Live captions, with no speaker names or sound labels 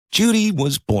Judy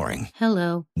was boring.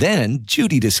 Hello. Then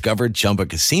Judy discovered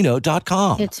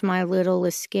ChumbaCasino.com. It's my little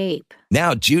escape.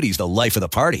 Now Judy's the life of the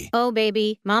party. Oh,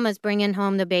 baby, mama's bringing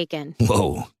home the bacon.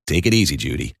 Whoa, take it easy,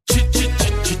 Judy.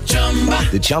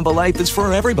 The Chumba life is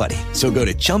for everybody. So go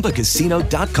to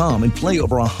ChumbaCasino.com and play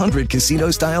over 100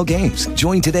 casino-style games.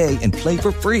 Join today and play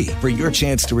for free for your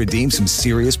chance to redeem some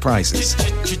serious prizes.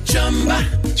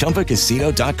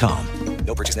 ChumbaCasino.com.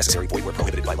 No purchase necessary. Void where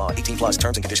prohibited by law. 18 plus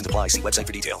terms and conditions apply. See website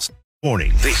for details.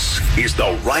 Morning. This is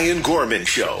the Ryan Gorman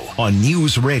Show on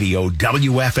News Radio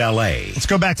WFLA. Let's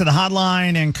go back to the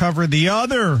hotline and cover the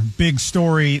other big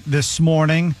story this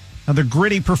morning. Another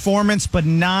gritty performance, but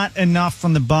not enough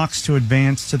from the Bucs to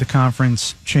advance to the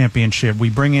conference championship.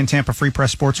 We bring in Tampa Free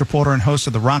Press sports reporter and host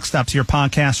of the Rock Stops Here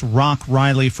podcast, Rock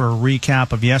Riley, for a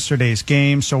recap of yesterday's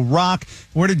game. So, Rock,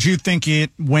 where did you think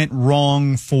it went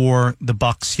wrong for the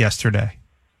Bucs yesterday?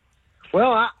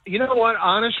 Well, you know what?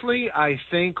 Honestly, I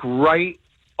think right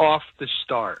off the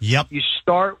start. Yep. You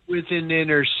start with an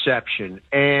interception,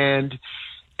 and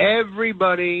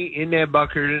everybody in that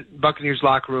Buccaneers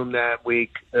locker room that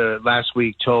week, last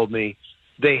week, told me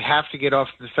they have to get off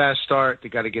to the fast start. They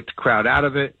got to get the crowd out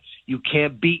of it. You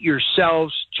can't beat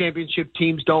yourselves. Championship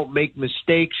teams don't make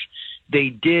mistakes. They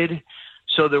did.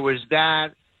 So there was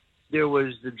that. There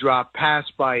was the drop pass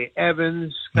by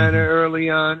Evans kind of early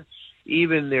on.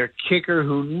 Even their kicker,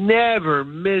 who never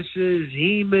misses,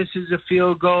 he misses a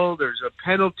field goal. There's a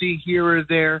penalty here or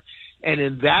there. And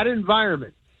in that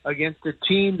environment, against a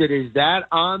team that is that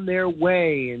on their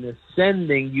way and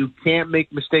ascending, you can't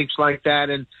make mistakes like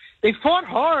that. And they fought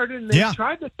hard, and they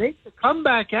tried to make the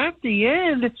comeback at the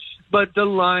end, but the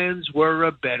Lions were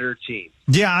a better team.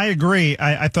 Yeah, I agree.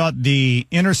 I thought the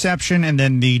interception and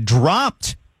then the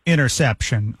dropped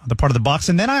interception on the part of the Bucs.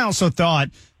 And then I also thought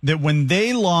that when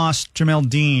they lost Jamel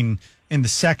Dean in the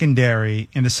secondary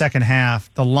in the second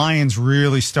half, the Lions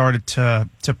really started to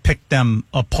pick them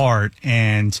apart,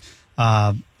 and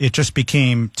it just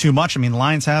became too much. I mean,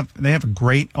 Lions have a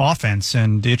great offense,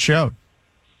 and it showed.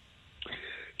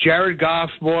 Jared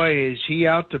Goff, boy, is he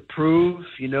out to prove?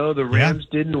 You know, the Rams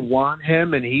didn't want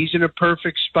him, and he's in a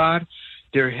perfect spot.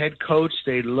 Their head coach,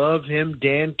 they love him,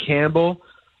 Dan Campbell.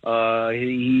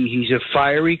 He's a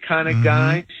fiery kind of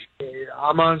guy.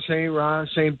 Amon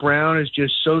St. Brown is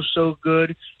just so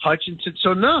good. Hutchinson.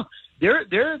 So no,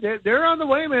 they're on the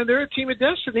way, man. They're a team of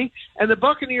destiny, and the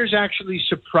Buccaneers actually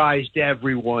surprised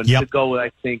everyone to go,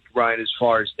 I think, Ryan, as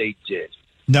far as they did.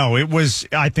 No, it was.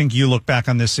 I think you look back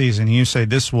on this season, and you say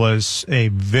this was a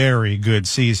very good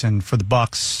season for the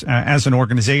Bucs as an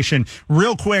organization.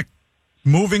 Real quick,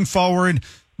 moving forward.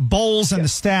 Bowles and the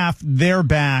staff, they're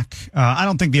back. I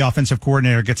don't think the offensive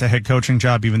coordinator gets a head coaching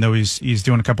job, even though he's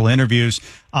doing a couple of interviews.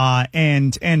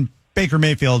 And Baker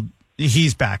Mayfield,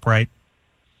 he's back, right?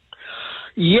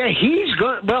 Yeah, he's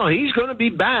going to be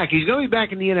back. He's going to be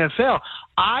back in the NFL.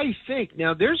 I think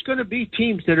now there's going to be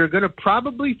teams that are going to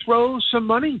probably throw some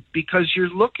money, because you're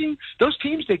looking those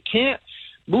teams that can't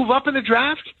move up in the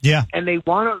draft, and they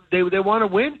want to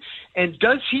win. And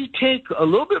does he take a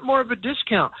little bit more of a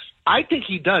discount? I think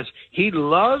he does. He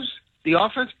loves the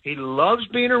offense. He loves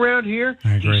being around here.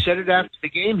 He said it after the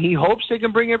game. He hopes they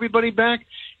can bring everybody back.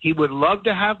 He would love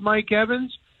to have Mike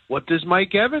Evans. What does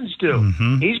Mike Evans do?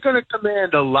 He's going to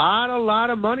command a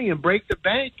lot of money and break the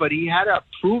bank, but he had a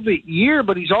prove-it year,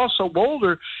 but he's also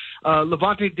older.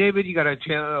 Levante David, you got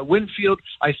a Winfield.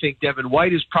 I think Devin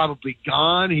White is probably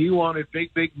gone. He wanted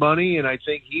big money, and I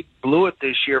think he blew it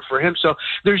this year for him. So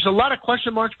there's a lot of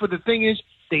question marks, but the thing is,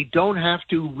 they don't have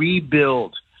to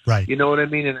rebuild. Right. You know what I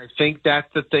mean? And I think that's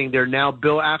the thing. They're now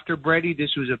built after Brady.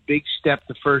 This was a big step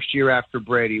the first year after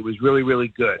Brady. It was really, really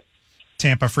good.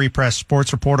 Tampa Free Press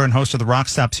sports reporter and host of the Rock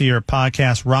Stops Here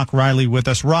podcast, Rock Riley, with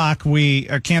us. Rock, we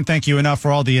can't thank you enough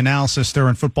for all the analysis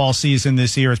during football season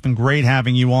this year. It's been great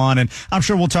having you on, and I'm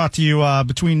sure we'll talk to you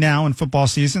between now and football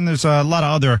season. There's a lot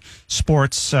of other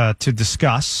sports to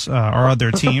discuss, our other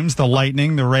teams, the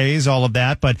Lightning, the Rays, all of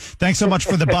that. But thanks so much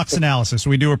for the Bucs analysis.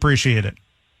 We do appreciate it.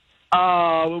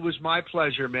 Oh, it was my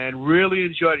pleasure, man. Really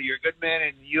enjoyed it. You're a good man,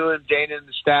 and you and Dana and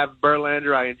the staff,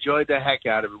 Berlander, I enjoyed the heck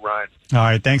out of it, Ryan. All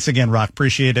right, thanks again, Rock.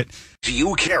 Appreciate it. Do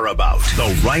you care about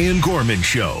the Ryan Gorman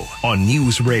Show on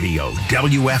News Radio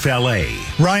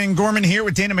WFLA? Ryan Gorman here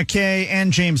with Dana McKay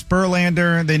and James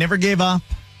Berlander. They never gave up.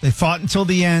 They fought until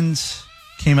the end.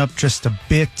 Came up just a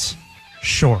bit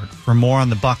short. For more on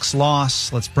the Bucs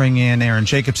loss, let's bring in Aaron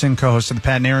Jacobson, co-host of the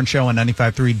Pat and Aaron Show on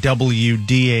 95.3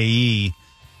 WDAE.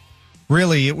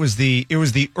 Really, it was the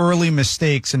early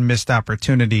mistakes and missed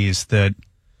opportunities that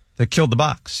killed the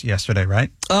Bucs yesterday, right?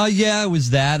 Yeah, it was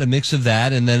that, a mix of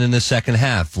that, and then in the second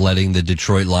half, letting the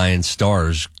Detroit Lions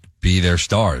stars be their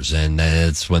stars, and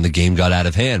that's when the game got out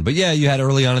of hand. But yeah, you had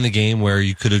early on in the game where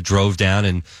you could have drove down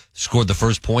and scored the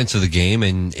first points of the game,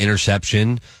 and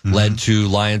interception led to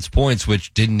Lions points,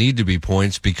 which didn't need to be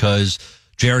points because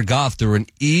Jared Goff threw an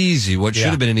easy, what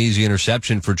should have been an easy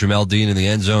interception for Jamel Dean in the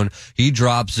end zone. He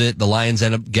drops it. The Lions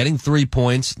end up getting 3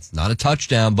 points. It's not a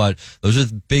touchdown, but those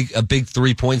are a big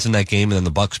 3 points in that game. And then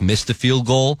the Bucs missed a field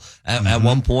goal at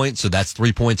one point. So that's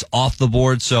 3 points off the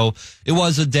board. So it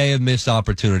was a day of missed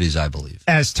opportunities, I believe.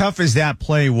 As tough as that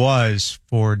play was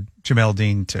for Jamel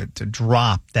Dean to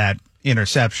drop that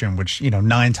interception, which,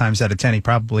 9 times out of 10 he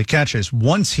probably catches,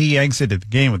 once he exited the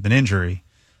game with an injury,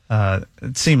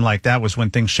 it seemed like that was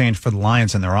when things changed for the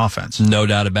Lions and their offense. No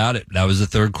doubt about it. That was the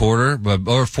third quarter,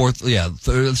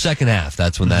 second half.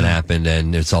 That's when that happened,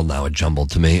 and it's all now a jumble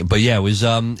to me. But yeah, it was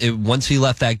once he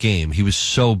left that game, he was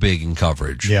so big in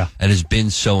coverage, and has been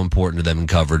so important to them in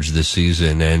coverage this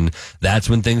season. And that's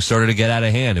when things started to get out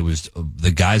of hand. It was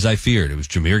the guys I feared. It was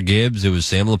Jahmyr Gibbs, it was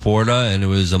Sam Laporta, and it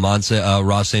was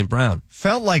Ross St. Brown.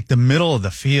 Felt like the middle of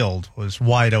the field was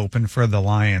wide open for the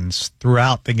Lions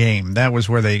throughout the game. That was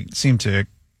where they seemed to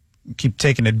keep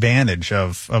taking advantage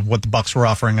of what the Bucs were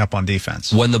offering up on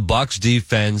defense. When the Bucs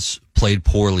defense played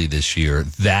poorly this year,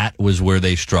 that was where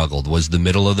they struggled, was the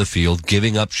middle of the field,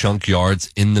 giving up chunk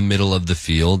yards in the middle of the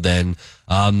field. And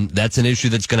that's an issue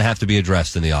that's going to have to be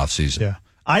addressed in the offseason. Yeah.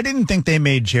 I didn't think they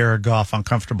made Jared Goff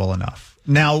uncomfortable enough.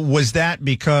 Now, was that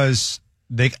because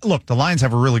the Lions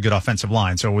have a really good offensive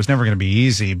line, so it was never going to be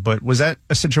easy. But was that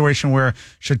a situation where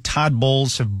should Todd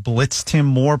Bowles have blitzed him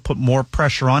more, put more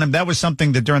pressure on him? That was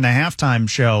something that during the halftime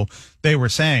show they were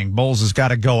saying Bowles has got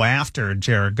to go after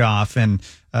Jared Goff, and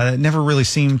it never really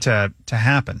seemed to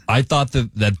happen. I thought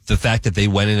that the fact that they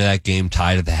went into that game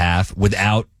tied at the half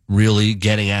without really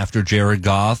getting after Jared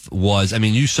Goff was,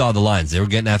 you saw the Lions. They were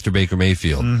getting after Baker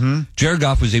Mayfield. Jared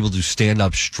Goff was able to stand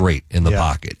up straight in the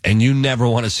pocket. And you never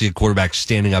want to see a quarterback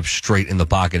standing up straight in the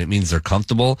pocket. It means they're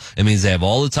comfortable. It means they have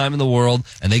all the time in the world,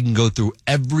 and they can go through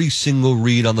every single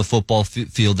read on the football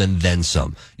field and then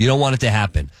some. You don't want it to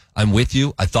happen. I'm with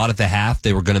you. I thought at the half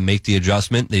they were going to make the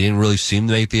adjustment. They didn't really seem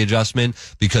to make the adjustment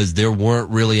because there weren't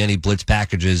really any blitz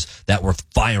packages that were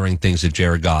firing things at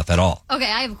Jared Goff at all.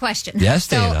 Okay, I have a question. Yes,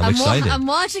 Dana, I'm excited. I'm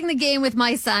watching the game with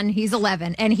my son. He's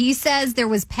 11, and he says there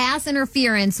was pass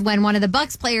interference when one of the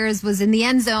Bucs players was in the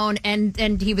end zone,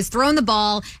 and he was throwing the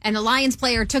ball, and the Lions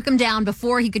player took him down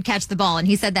before he could catch the ball. And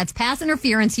he said that's pass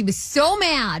interference. He was so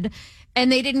mad. And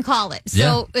they didn't call it.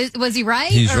 So was he right?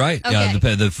 He's right. Okay. Yeah,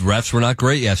 the refs were not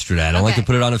great yesterday. I don't like to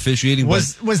put it on officiating.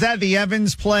 Was that the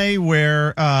Evans play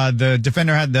where the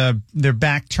defender had their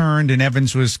back turned and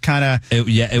Evans was kind of... It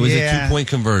was a 2-point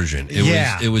conversion.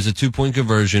 It was a 2-point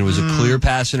conversion. It was a clear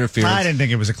pass interference. I didn't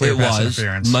think it was a clear pass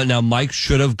interference. Now, Mike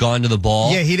should have gone to the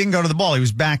ball. Yeah, he didn't go to the ball. He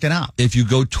was backing up. If you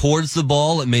go towards the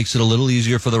ball, it makes it a little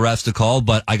easier for the refs to call.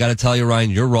 But I got to tell you,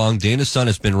 Ryan, you're wrong. Dana's son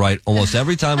has been right almost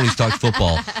every time when he's talked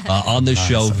football on this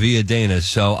show via Dana.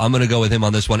 So I'm going to go with him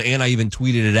on this one. And I even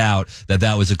tweeted it out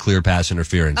that was a clear pass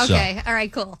interference. Okay. So all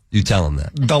right, cool. You tell him that.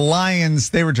 The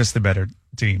Lions, they were just the better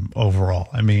team overall.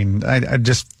 I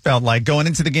just felt like going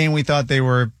into the game, we thought they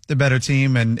were the better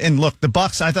team. And look, the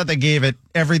Bucs, I thought they gave it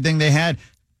everything they had.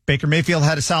 Baker Mayfield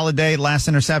had a solid day. Last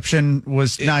interception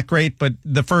was not great, but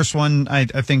the first one, I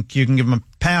think you can give him a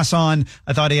pass on.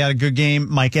 I thought he had a good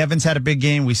game. Mike Evans had a big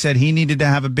game. We said he needed to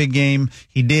have a big game.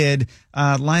 He did.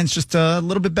 Lions just a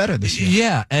little bit better this year.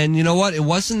 Yeah, and you know what? It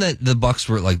wasn't that the Bucs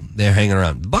were they're hanging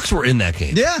around. The Bucs were in that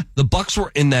game. Yeah. The Bucs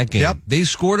were in that game. Yep. They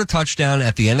scored a touchdown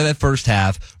at the end of that first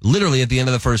half, literally at the end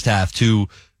of the first half, to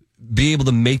be able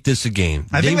to make this a game.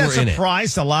 I think that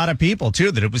surprised a lot of people,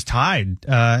 too, that it was tied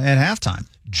at halftime.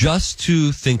 Just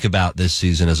to think about this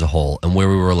season as a whole and where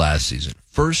we were last season.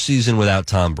 First season without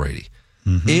Tom Brady.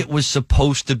 It was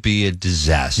supposed to be a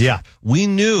disaster. Yeah. We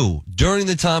knew during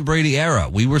the Tom Brady era,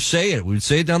 we would say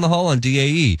it down the hall on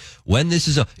DAE, when this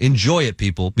is enjoy it,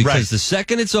 people, because the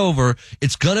second it's over,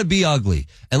 it's going to be ugly.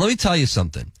 And let me tell you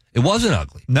something. It wasn't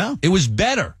ugly. No. It was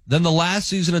better than the last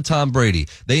season of Tom Brady.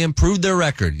 They improved their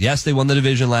record. Yes, they won the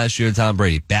division last year, Tom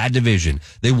Brady. Bad division.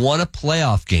 They won a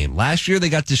playoff game. Last year, they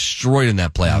got destroyed in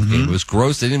that playoff game. It was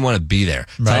gross. They didn't want to be there.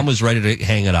 Right. Tom was ready to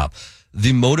hang it up.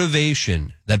 The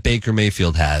motivation that Baker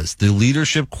Mayfield has, the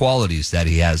leadership qualities that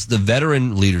he has, the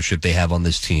veteran leadership they have on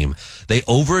this team, they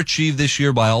overachieved this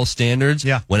year by all standards.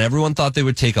 Yeah. When everyone thought they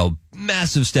would take a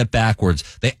massive step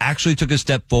backwards. They actually took a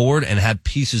step forward and had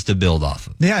pieces to build off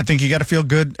of. Yeah, I think you got to feel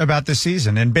good about this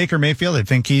season. And Baker Mayfield, I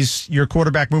think he's your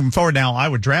quarterback moving forward. Now, I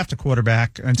would draft a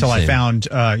quarterback until I found,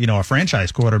 a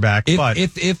franchise quarterback.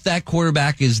 If that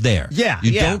quarterback is there,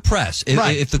 you don't press.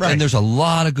 And there's a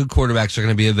lot of good quarterbacks that are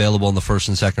going to be available in the first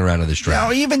and second round of this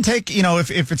draft. Even take,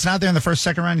 if it's not there in the first,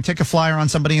 second round, you take a flyer on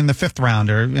somebody in the fifth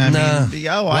rounder.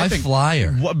 Why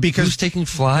flyer? Because who's taking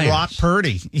flyers? Brock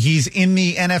Purdy. He's in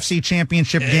the NFC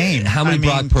Championship game. How many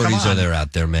Brock Purdy's are there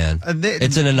out there, man?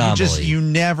 It's an anomaly. You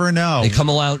never know. They come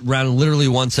around literally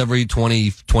once every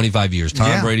 20, 25 years.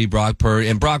 Tom Brady, Brock Purdy,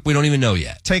 and Brock, we don't even know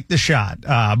yet. Take the shot.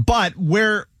 But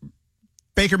where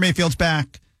Baker Mayfield's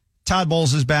back, Todd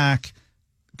Bowles is back,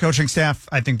 coaching staff,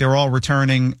 I think they're all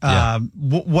returning.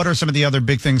 What are some of the other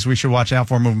big things we should watch out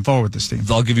for moving forward with this team?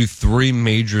 I'll give you three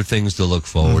major things to look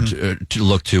forward to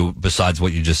look to besides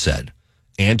what you just said.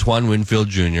 Antoine Winfield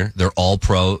Jr., they're all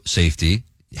pro safety.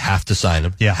 You have to sign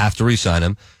him. You have to re-sign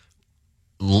him.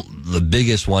 The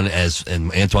biggest one,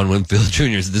 and Antoine Winfield Jr.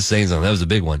 is this saying something. That was a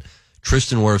big one.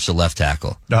 Tristan Wirfs, a left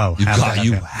tackle. You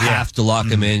have to lock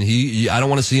him in. I don't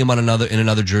want to see him in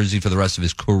another jersey for the rest of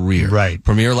his career. Right.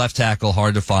 Premier left tackle,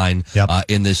 hard to find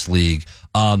in this league.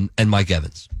 And Mike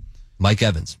Evans.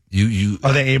 You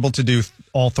are they able to do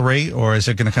all three, or is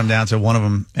it going to come down to one of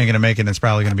them ain't going to make it and it's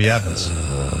probably going to be Evans?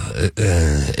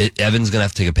 Evan's going to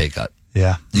have to take a pay cut.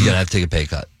 Yeah. You're going to have to take a pay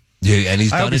cut. And he's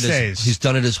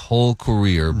done it his whole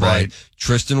career. Right. But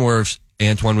Tristan Wirfs,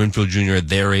 Antoine Winfield Jr. at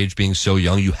their age being so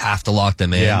young, you have to lock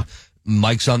them in. Yeah.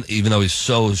 Mike's on, even though he's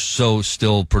so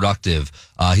still productive,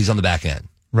 he's on the back end.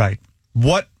 Right.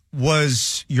 What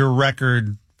was your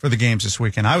record for the games this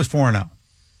weekend? I was 4-0.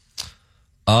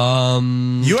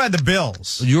 You had the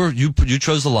Bills. You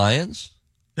chose the Lions?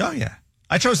 Oh yeah.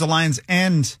 I chose the Lions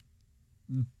and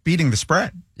beating the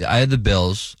spread. Yeah, I had the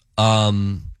Bills.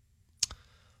 You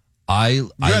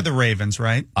had the Ravens,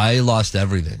 right? I lost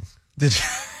everything. Did you?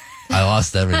 I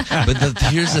lost everything. But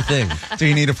here's the thing. Do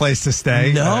you need a place to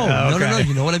stay? No.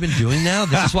 You know what I've been doing now?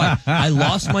 This is why I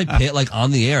lost my pick,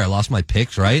 on the air. I lost my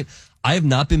picks, right? I have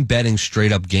not been betting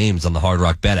straight up games on the Hard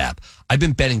Rock Bet app. I've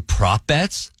been betting prop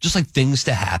bets, just like things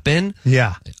to happen.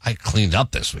 Yeah. I cleaned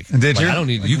up this week. Did you? I don't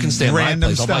need, you can stay at my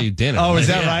place. I'll buy you dinner. Oh, is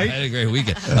that right? I had a great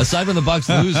weekend. Aside from the Bucs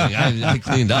losing, I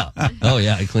cleaned up. Oh,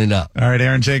 yeah, I cleaned up. All right,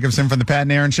 Aaron Jacobson from the Pat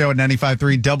and Aaron Show at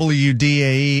 95.3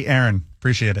 WDAE. Aaron,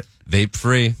 appreciate it. Vape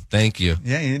free. Thank you.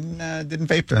 Yeah, you didn't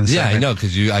vape during the segment. I know,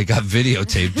 because I got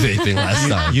videotaped vaping last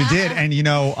time. You did, and and you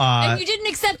didn't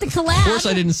accept the collab. Of course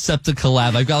I didn't accept the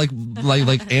collab. I've got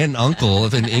like aunt and uncle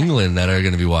in England that are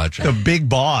going to be watching. The big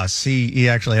boss, he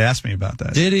actually asked me about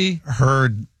that. Did he?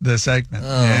 Heard the segment.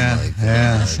 Oh, my God.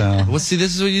 Yeah, so. Well, see,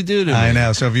 this is what you do to me. I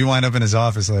know, so if you wind up in his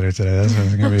office later today, that's what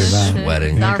it's going to be about.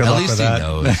 Sweating. At least he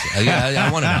knows. I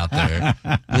want him out there.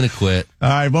 I'm going to quit. All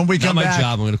right, when we come back. Not my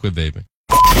job, I'm going to quit vaping.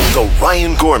 The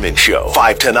Ryan Gorman Show,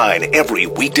 5 to 9 every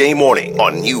weekday morning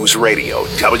on News Radio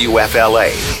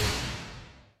WFLA.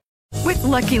 With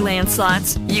Lucky Land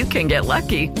Slots, you can get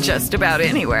lucky just about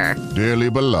anywhere. Dearly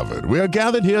beloved, we are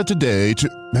gathered here today to...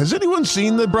 Has anyone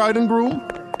seen the bride and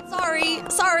groom?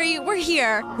 Sorry, we're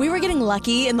here. We were getting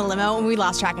lucky in the limo and we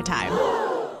lost track of time.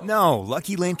 No,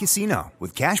 Lucky Land Casino,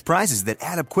 with cash prizes that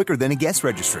add up quicker than a guest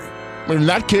registry. In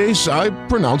that case, I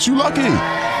pronounce you lucky.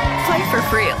 Play for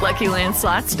free at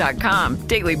LuckyLandSlots.com.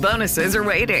 Daily bonuses are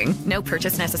waiting. No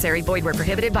purchase necessary. Void where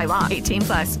prohibited by law.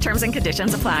 18+. Terms and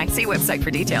conditions apply. See website for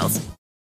details.